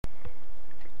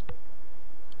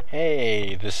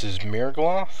Hey, this is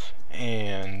Mirgloth,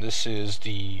 and this is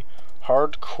the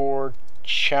hardcore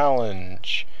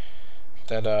challenge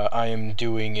that I am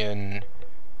doing in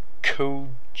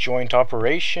co-joint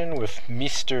operation with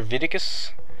Mr.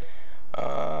 Vidicus.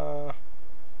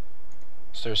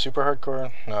 Is there super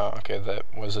hardcore? No, okay, that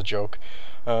was a joke.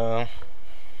 Alright.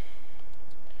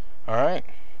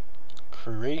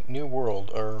 Create new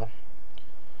world, or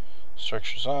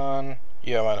structures on.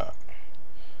 Yeah, why not?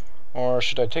 Or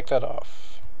should I take that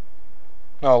off?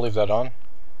 No, I'll leave that on.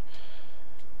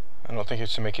 I don't think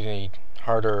it's to make it any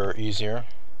harder or easier.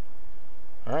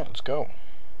 Alright, let's go.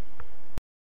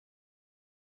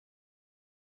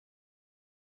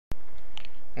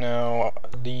 Now,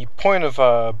 the point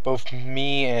of both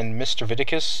me and Mr.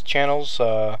 Vidicus channels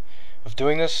of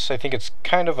doing this, I think it's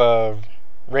kind of a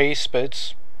race, but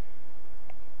it's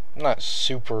not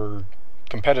super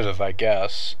competitive, I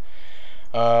guess.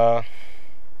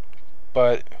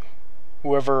 But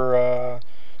whoever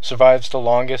survives the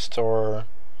longest or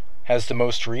has the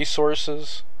most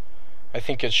resources, I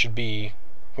think it should be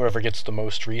whoever gets the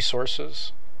most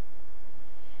resources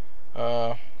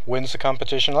wins the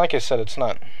competition. Like I said, it's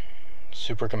not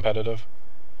super competitive.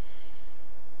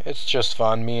 It's just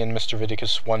fun. Me and Mr.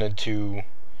 Vidicus wanted to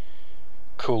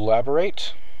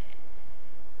collaborate.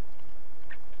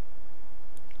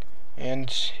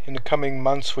 And in the coming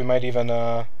months we might even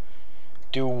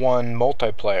do one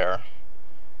multiplayer.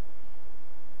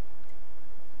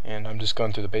 And I'm just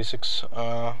going through the basics.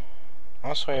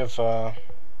 Also I have I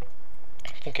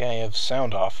think I have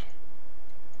sound off.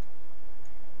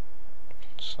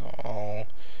 So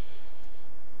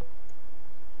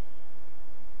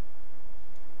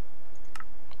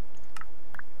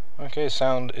okay,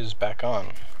 sound is back on.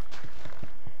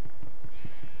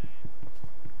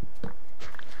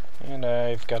 And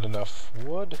I've got enough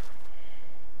wood.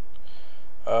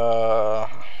 I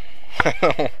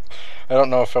don't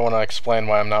know if I want to explain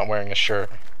why I'm not wearing a shirt.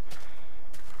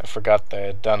 I forgot that I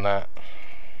had done that.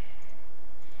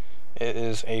 It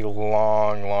is a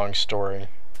long, long story.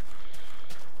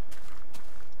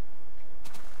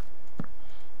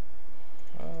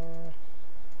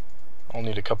 I'll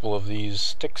need a couple of these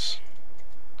sticks.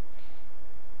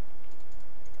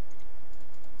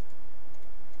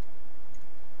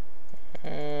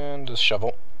 And a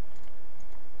shovel.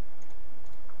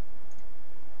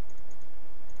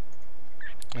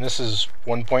 And this is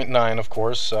 1.9, of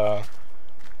course,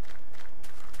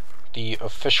 the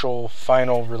official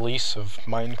final release of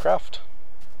Minecraft.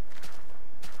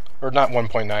 Or not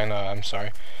 1.9, I'm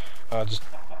sorry. Just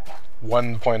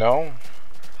 1.0.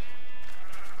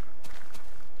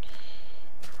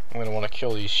 I'm going to want to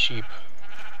kill these sheep.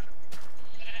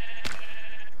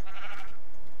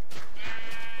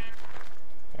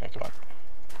 Yeah, come on.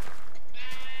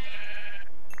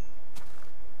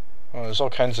 Oh, there's all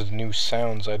kinds of new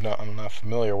sounds I'm not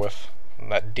familiar with.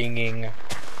 That dinging,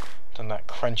 then that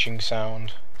crunching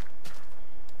sound.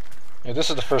 Yeah, this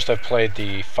is the first I've played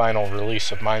the final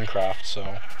release of Minecraft,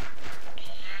 so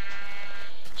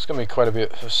it's gonna be quite a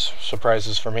bit of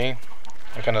surprises for me.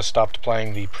 I kind of stopped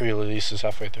playing the pre-releases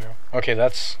halfway through. Okay,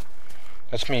 that's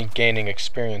me gaining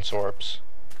experience orbs.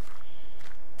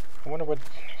 I wonder what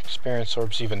experience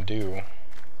orbs even do.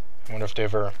 I wonder if they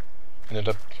ever ended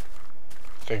up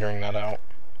figuring that out.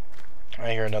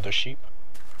 I hear another sheep.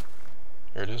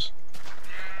 Here it is.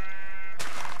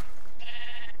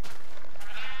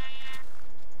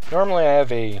 Normally I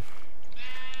have a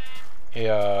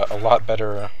lot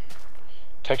better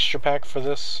texture pack for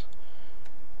this.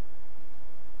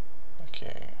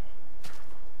 Okay.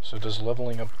 So does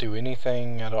leveling up do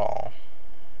anything at all?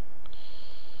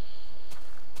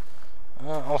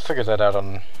 I'll figure that out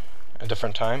on a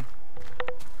different time.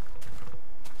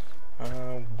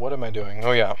 What am I doing?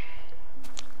 Oh yeah,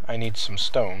 I need some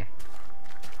stone.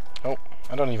 Oh,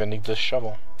 I don't even need this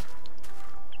shovel.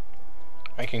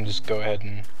 I can just go ahead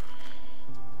and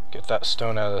get that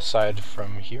stone out of the side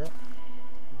from here.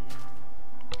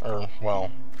 Or,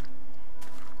 well,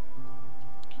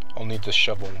 I'll need this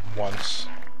shovel once.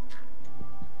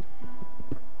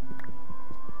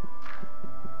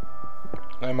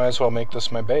 I might as well make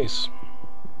this my base.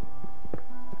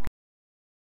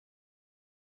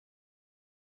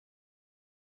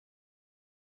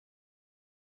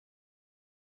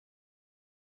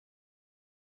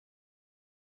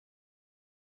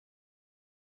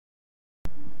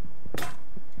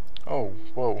 Oh,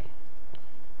 whoa.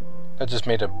 That just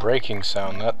made a breaking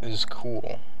sound. That is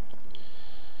cool.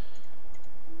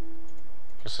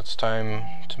 Guess it's time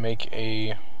to make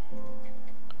a...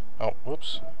 Oh,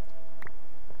 whoops.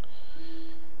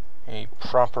 A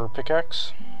proper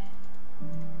pickaxe.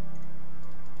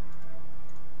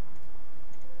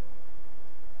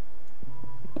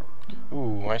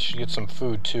 should get some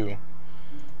food too.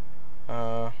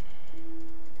 I'll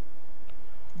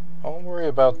worry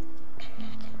about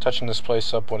touching this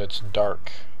place up when it's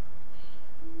dark.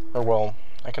 Or, well,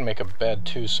 I can make a bed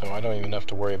too, so I don't even have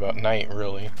to worry about night,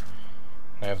 really.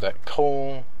 I have that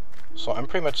coal, so I'm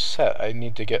pretty much set. I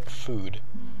need to get food,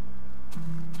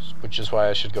 which is why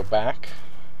I should go back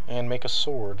and make a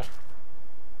sword.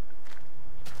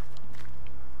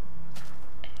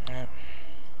 Yeah.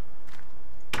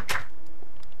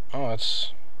 Oh,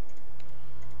 that's...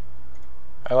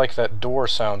 I like that door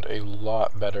sound a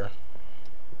lot better.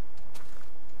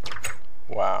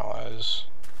 Wow, that is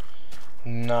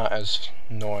not as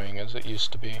annoying as it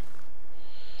used to be.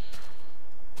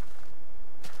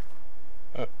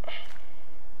 Alright.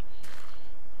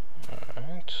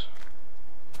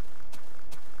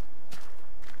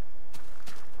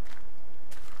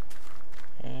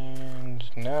 And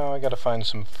now I gotta find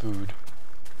some food.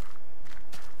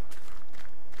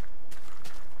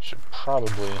 Should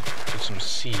probably get some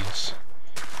seeds.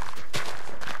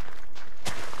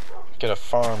 Get a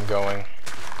farm going.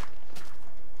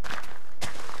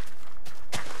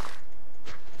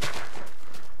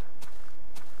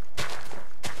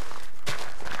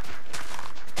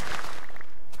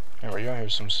 There we go,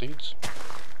 here's some seeds.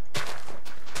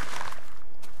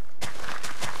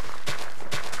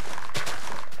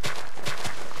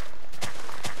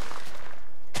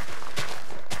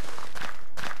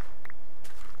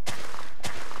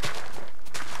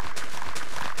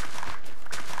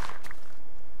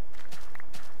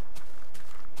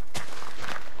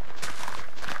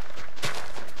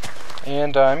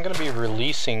 And I'm going to be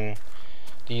releasing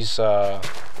these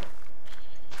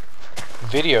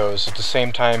videos at the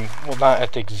same time, well, not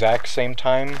at the exact same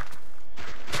time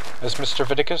as Mr.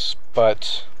 Viticus,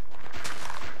 but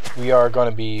we are going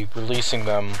to be releasing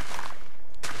them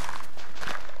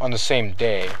on the same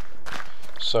day.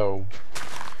 So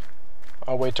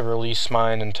I'll wait to release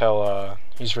mine until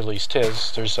he's released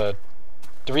his. The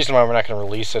reason why we're not going to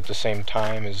release at the same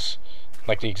time is,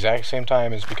 like the exact same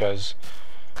time, is because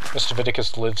Mr.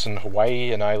 Viticus lives in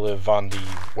Hawaii and I live on the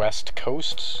west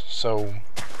coast, so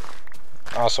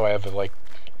also I have a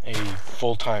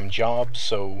full-time job,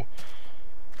 so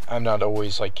I'm not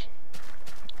always like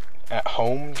at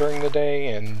home during the day,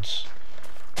 and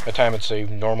by the time it's a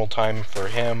normal time for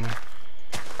him,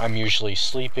 I'm usually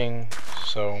sleeping,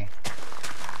 so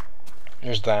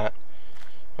there's that.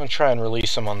 I'm gonna try and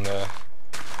release them on the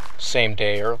same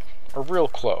day or real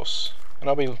close,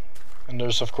 and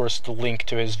there's of course the link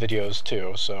to his videos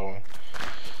too, so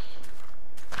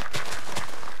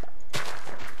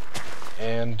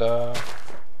and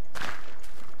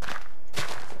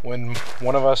when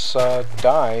one of us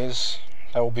dies,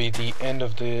 that will be the end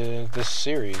of this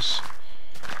series.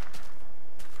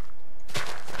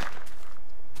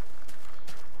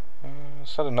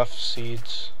 Is that enough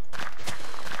seeds?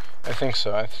 I think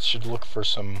so. I should look for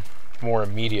some more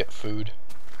immediate food.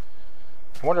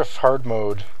 I wonder if hard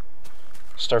mode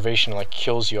starvation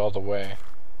kills you all the way.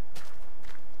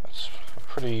 That's a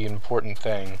pretty important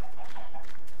thing.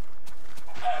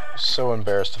 I'm so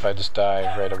embarrassed if I just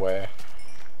die right away.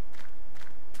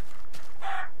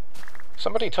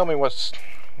 Somebody tell me what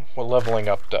leveling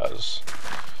up does.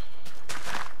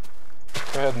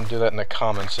 Go ahead and do that in the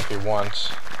comments if you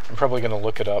want. I'm probably going to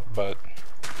look it up, but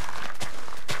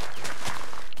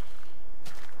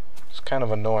it's kind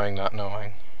of annoying not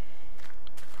knowing.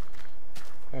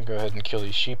 I'm going to go ahead and kill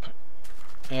these sheep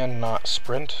and not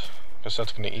sprint, because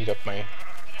that's going to eat up my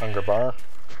hunger bar.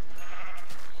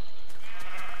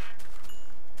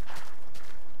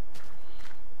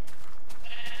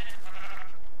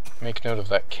 Make note of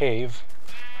that cave.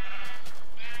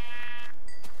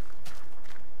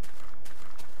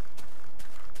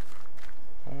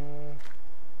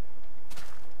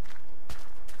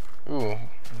 Ooh,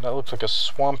 that looks like a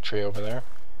swamp tree over there.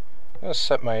 I'm gonna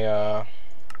set my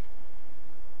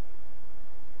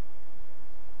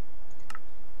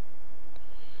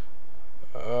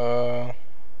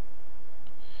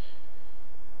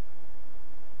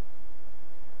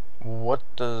what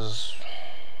does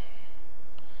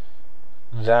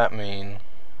that mean?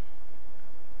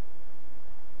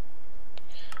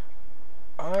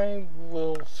 I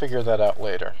will figure that out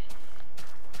later.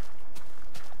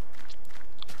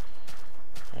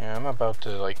 Yeah, I'm about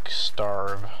to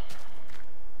starve.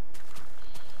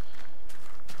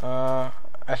 I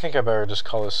think I better just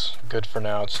call this good for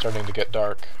now. It's starting to get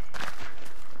dark.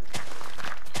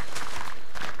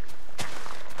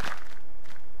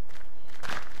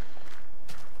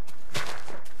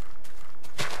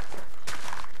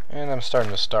 And I'm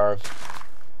starting to starve.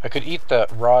 I could eat that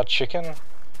raw chicken,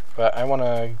 but I want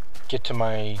to get to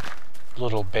my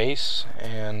little base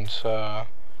and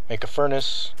make a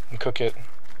furnace and cook it.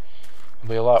 It'll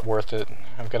be a lot worth it.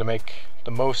 I've got to make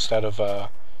the most out of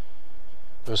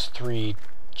those 3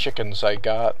 chickens I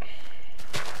got.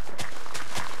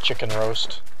 Chicken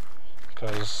roast.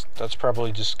 Because that's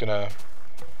probably just gonna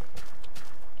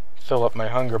fill up my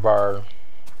hunger bar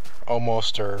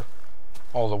almost or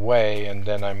all the way, and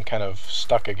then I'm kind of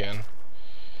stuck again.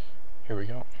 Here we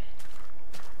go.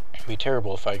 It'd be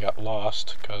terrible if I got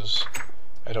lost, because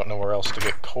I don't know where else to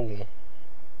get coal.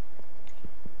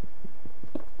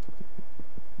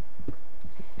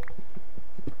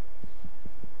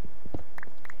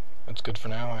 That's good for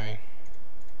now. I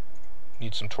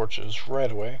need some torches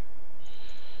right away.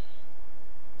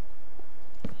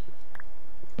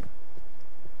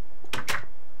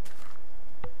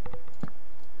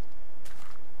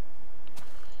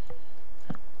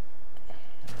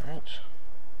 Alright.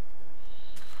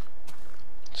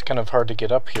 It's kind of hard to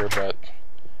get up here, but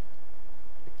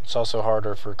it's also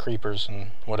harder for creepers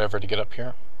and whatever to get up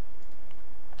here.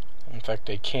 In fact,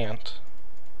 they can't,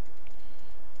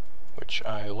 which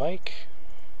I like.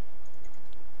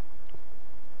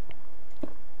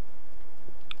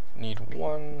 Need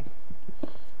 1.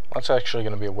 That's actually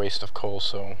going to be a waste of coal,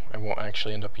 so I won't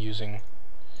actually end up using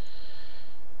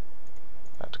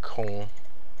that coal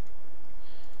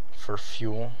for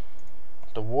fuel.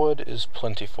 The wood is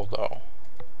plentiful, though.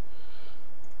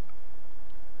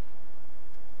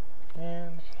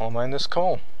 And I'll mine this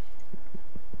coal.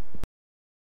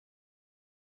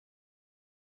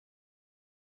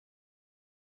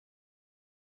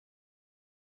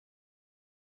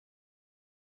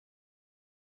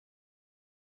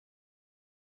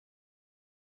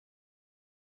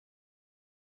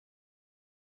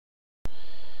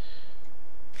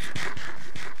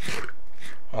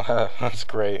 Oh, that's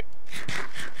great.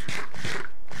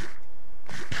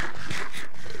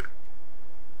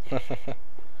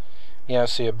 Yeah,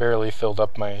 see, it barely filled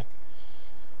up my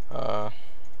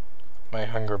my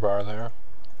hunger bar there.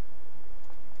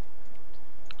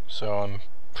 So I'm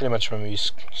pretty much going to be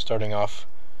starting off.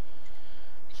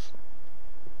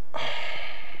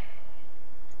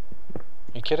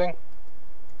 You kidding?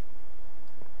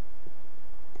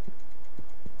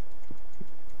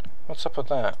 What's up with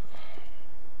that?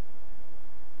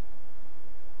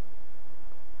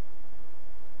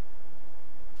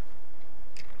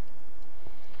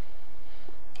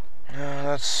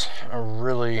 That's a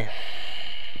really...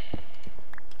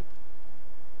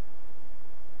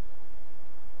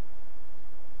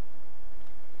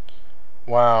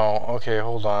 Wow, okay,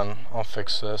 hold on. I'll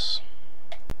fix this.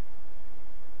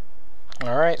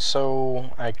 Alright,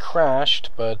 so I crashed,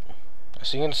 but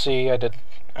as you can see, I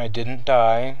didn't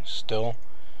die. Still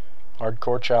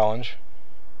hardcore challenge.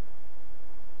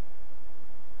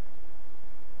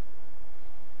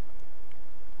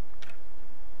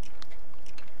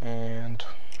 And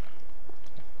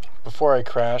before I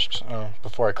crash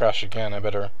again, I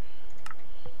better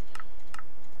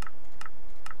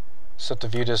set the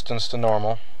view distance to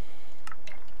normal.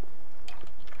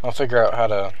 I'll figure out how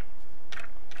to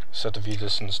set the view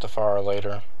distance to far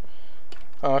later.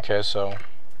 Oh, okay, so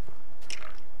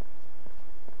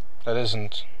that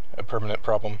isn't a permanent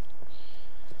problem.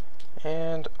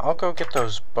 And I'll go get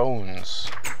those bones.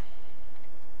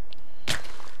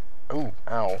 Ooh,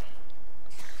 ow.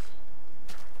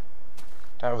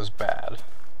 That was bad.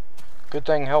 Good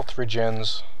thing health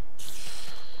regenerates.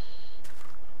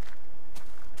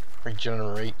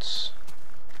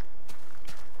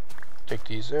 Take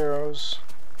these arrows.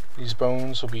 These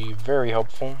bones will be very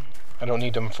helpful. I don't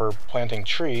need them for planting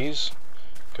trees,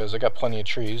 because I got plenty of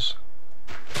trees.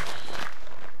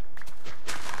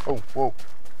 Oh, whoa.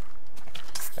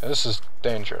 Yeah, this is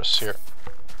dangerous here.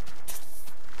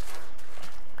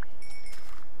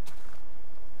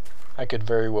 I could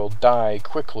very well die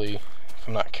quickly if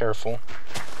I'm not careful.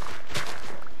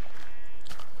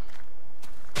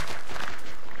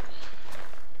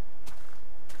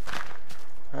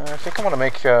 I think I want to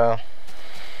make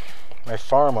my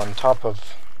farm on top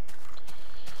of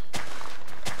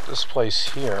this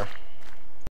place here.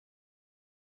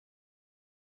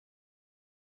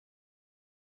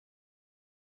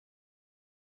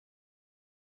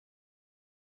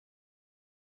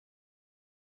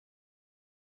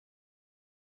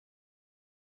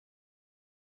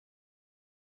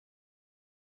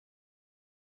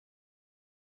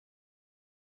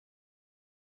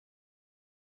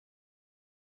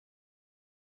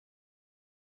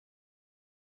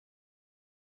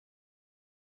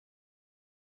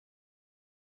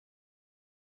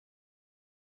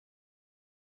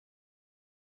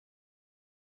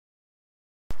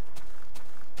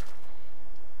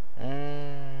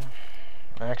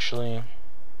 actually...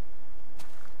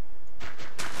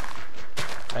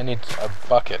 I need a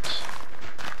bucket.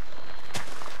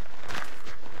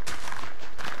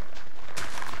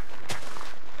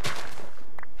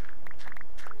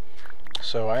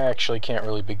 So I actually can't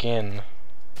really begin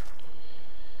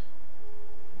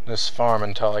this farm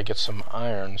until I get some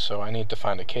iron, so I need to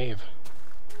find a cave.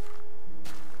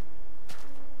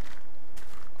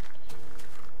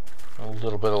 A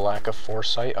little bit of lack of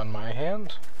foresight on my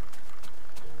hand.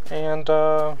 And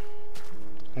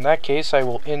in that case, I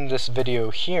will end this video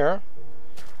here.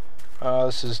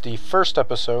 This is the first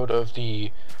episode of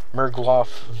the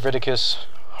Mergloff Viticus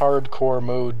Hardcore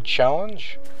Mode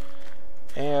Challenge.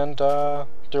 And there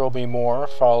will be more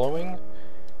following.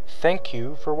 Thank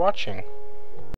you for watching.